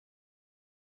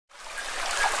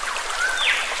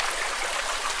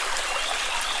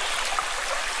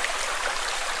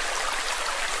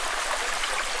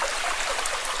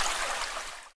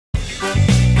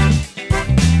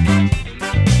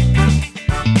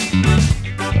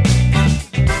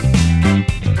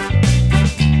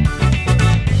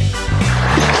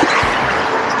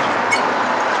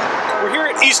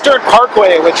here at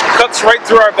Parkway, which cuts right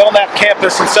through our Belknap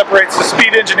campus and separates the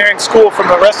Speed Engineering School from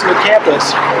the rest of the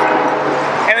campus.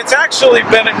 And it's actually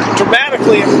been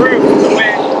dramatically improved from the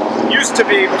way it used to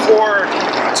be before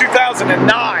 2009.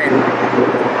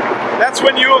 That's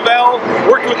when U of L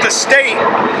worked with the state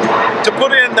to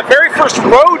put in the very first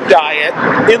road diet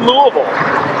in Louisville.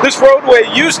 This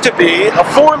roadway used to be a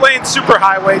 4-lane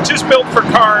superhighway just built for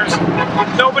cars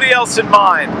with nobody else in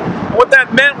mind. What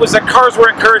that meant was that cars were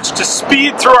encouraged to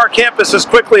speed through our campus as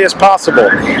quickly as possible.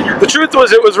 The truth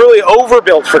was it was really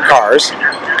overbuilt for cars,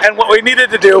 and what we needed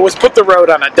to do was put the road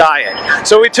on a diet.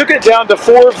 So we took it down to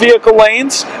 4 vehicle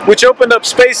lanes, which opened up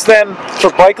space then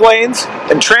for bike lanes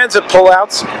and transit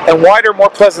pullouts and wider, more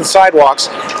pleasant sidewalks.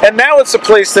 And now it's a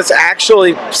place that's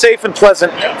actually safe and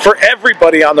pleasant for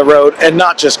everybody on the road and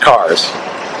not just cars.